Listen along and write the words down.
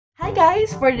Hi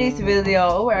guys! For this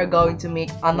video, we are going to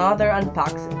make another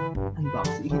unboxing.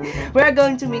 We are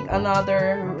going to make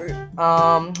another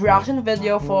reaction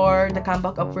video for the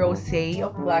comeback of ROSÉ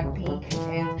of BLACKPINK,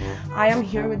 and I am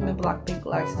here with my BLACKPINK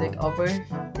lightstick over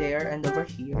there and over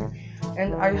here,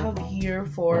 and I have here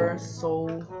for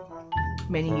so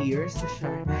many years,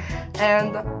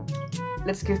 and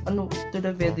let's get to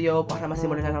the video para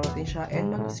masimulan na natin siya,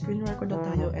 and mag-screen record na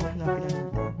tayo and hanapin na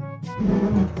natin.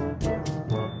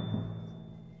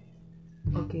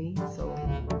 Okay, so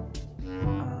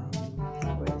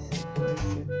where is it?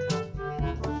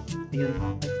 Ayun,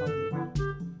 I found it.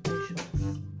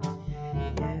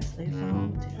 Yes, I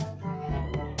found it.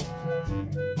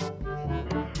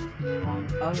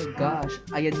 Oh my gosh,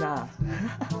 ayun na.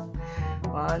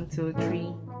 1, 2,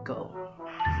 3, go.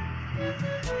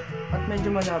 At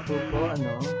medyo malabo po,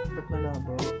 ano? Ba't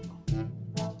malabo?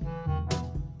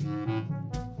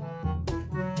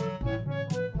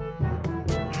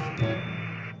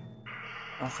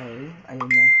 Okay,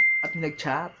 ayun na. At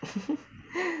nag-chat.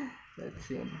 Let's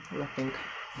see. BLACKPINK.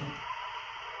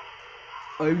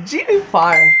 OMG,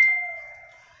 far!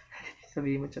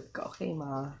 Sabihin mo chat ka. Okay,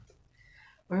 ma.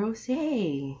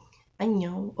 ROSÉ.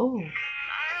 Annyeong. Oh.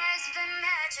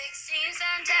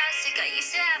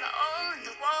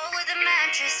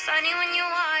 Funny when you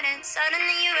want it,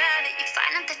 suddenly you have it. You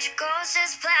find out that your goal's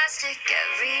just plastic.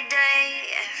 Every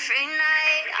day, every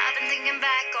night, I've been thinking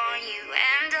back on you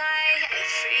and I.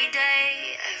 Every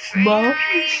day, every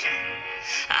night.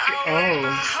 Oh.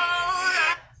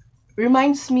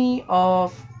 Reminds me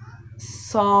of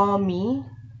Somi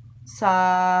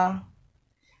sa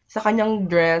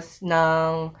kanyang dress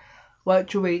ng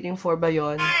What You Waiting For ba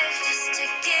yun?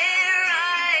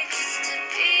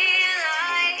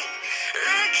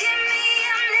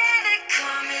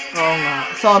 Oo nga,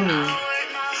 Somi.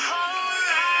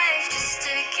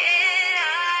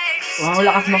 Wow,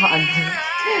 lakas makaano.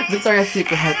 Victoria's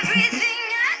Secret.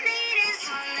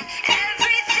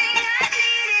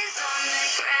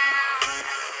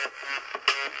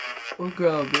 Oh,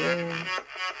 grabe.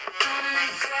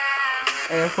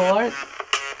 Effort.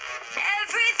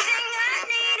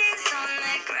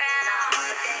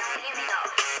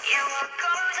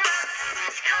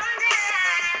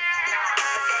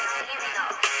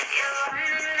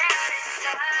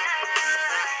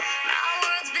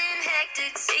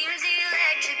 Seems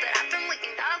electric, but I've been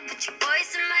waking up with your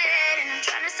voice in my head, and I'm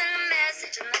trying to send a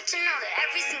message and let you know that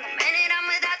every single minute I'm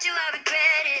without you, I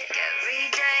regret it. Every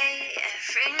day,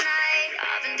 every night,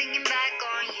 I've been thinking back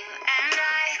on you and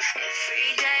I. Every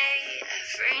day,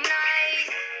 every night,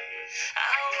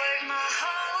 I work my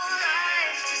whole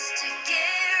life just to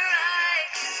get right,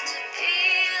 just to be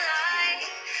like.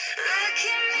 Look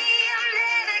at me, I'm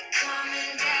never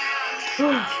coming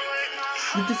down.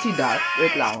 Did you see that?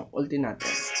 Wait lang, ulti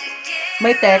natin.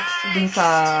 May text dun sa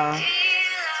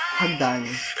hagdan.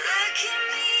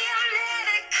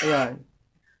 Ayan.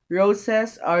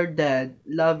 Roses are dead,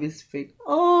 love is fake.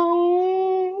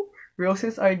 Oh!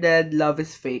 Roses are dead, love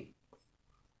is fake.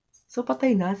 So,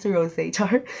 patay na si Rosé.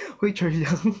 Char? Uy, char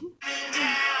lang.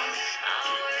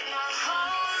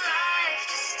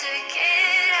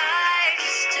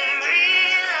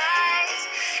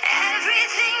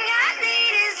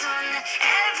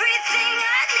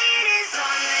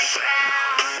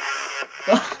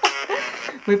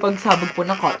 May pagsabog po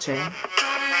ng kotse.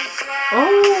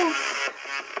 Oh!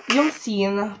 Yung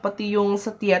scene, pati yung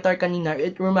sa theater kanina,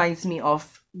 it reminds me of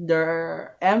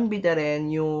their MV na rin,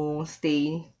 yung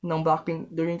stay ng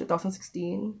BLACKPINK during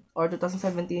 2016 or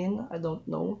 2017, I don't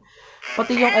know.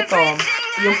 Pati yung ito,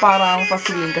 yung parang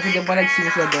pa-swing, kasi di ba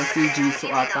nag-swing sila doon, si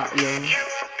Jisoo ata, yung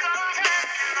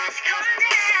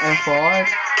effort,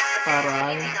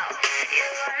 parang.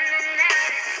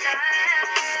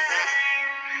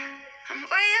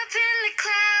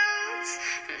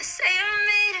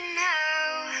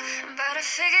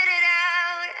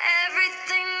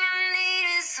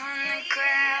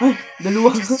 Ay,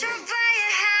 dalawa.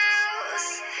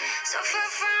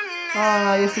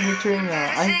 Ah, yung signature niya.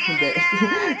 Ay, hindi.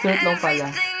 Sulit lang pala.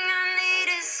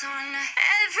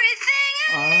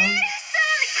 Ah.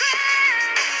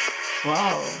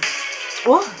 Wow.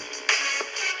 Oh!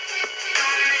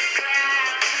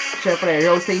 Siyempre,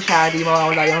 Rosé siya. Di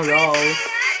mawawala yung rose.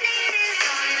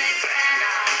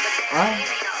 Ah.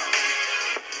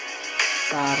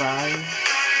 Taray.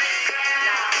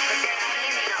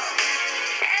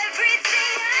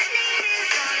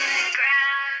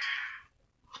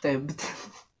 Tebt.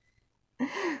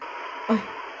 Ay.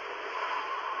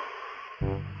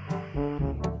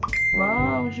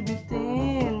 Wow,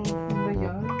 bitin. Ano ba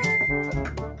yan?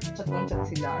 Chat ng chat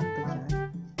sila. Ito yan.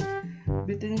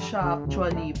 Bitin siya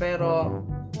actually, pero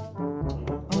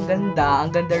ang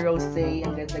ganda Rosé,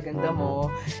 ang ganda-ganda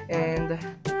mo, and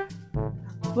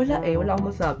wala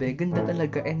akong masabi, ganda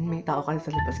talaga, and may tao kasi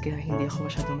sa labas kaya hindi ako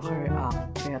masyadong maka-react,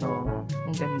 pero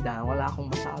ang ganda, wala akong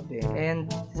masabi.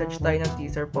 And search tayo ng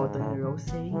teaser photo ni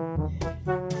Rosé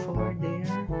for there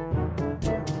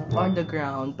on the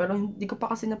ground, pero hindi ko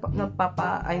pa kasi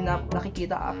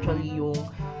nakikita actually yung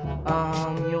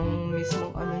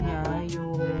mismong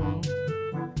yung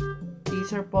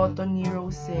teaser photo ni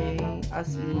Rosé,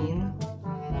 as in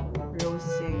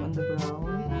Rosé on the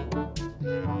ground.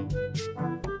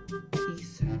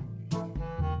 Teaser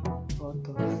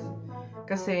photos.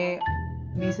 Kasi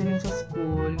busy rin sa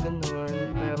school, ganun.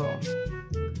 Pero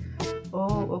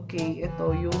okay, ito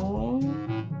yung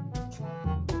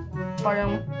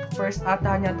parang first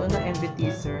ata niya to na MV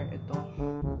teaser. Ito.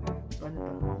 Ano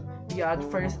to? Yeah, at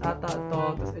first ata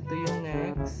to. Tapos ito yung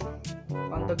next.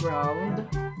 On the ground.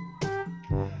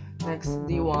 Next,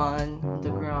 D1 on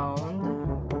the ground.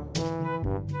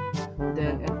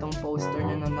 Then, itong poster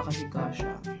niya na nakahiga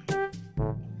siya.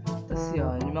 Tapos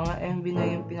yun, yung mga MV na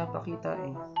yung pinapakita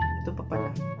eh. Ito pa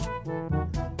pala.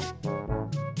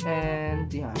 And,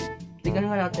 yan.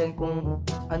 Tignan nga natin kung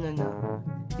ano na.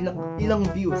 Ilang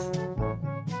views.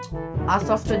 As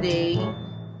of today,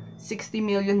 60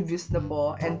 million views na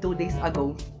po. And 2 days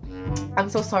ago, I'm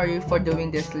so sorry for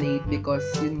doing this late because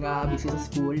yun nga, busy sa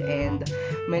school and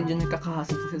medyo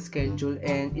nagkakahasot sa schedule,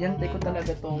 and inantay ko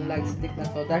talaga tong light stick na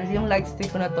to dahil yung light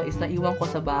stick ko na to is naiwan ko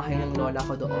sa bahay ng lola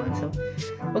ko doon. So,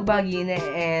 pagbagi na,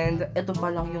 and ito pa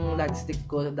lang yung light stick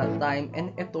ko that time, and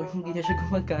ito hindi na siya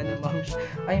gumagana, ma'am.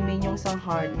 I mean, yung isang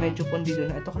hard, medyo pundido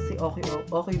na. Ito kasi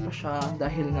okay pa siya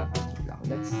dahil nga,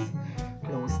 let's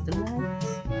close the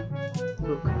lights.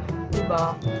 Look,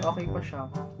 diba? Okay pa siya.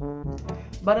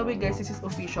 By the way guys, this is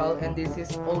official and this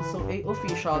is also a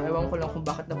official. Ewan ko lang kung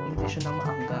bakit napunti siya ng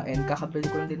maaga, and kakabili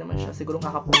ko lang din naman siya. Siguro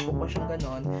kakapupok ko siyang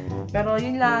ganon. Pero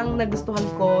yun lang, nagustuhan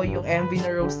ko yung MV na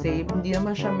Rosé. Hindi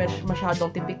naman siya masyadong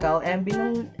typical MV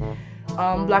ng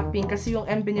Blackpink, kasi yung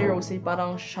MV ni Rosé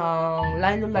parang siyang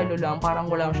lalo lang. Parang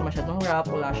wala siya masyadong rap,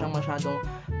 wala siyang masyadong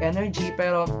energy,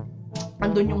 pero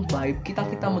andun yung vibe,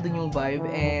 kitang-kita mo dun yung vibe,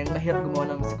 and mahirap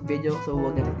gumawa ng music video, so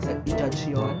huwag natin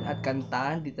i-judge yun at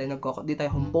kanta. Di tayo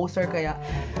composer, kaya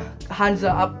hands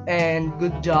up and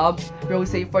good job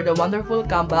Rosé for the wonderful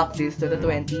comeback this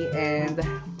 2020. And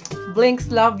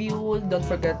Blinks, love you, don't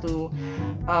forget to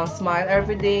smile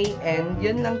every day, and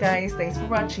yun lang guys, thanks for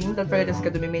watching. Don't forget to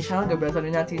subscribe to my channel, gabra sa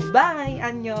natin, bye,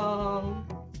 annyeong.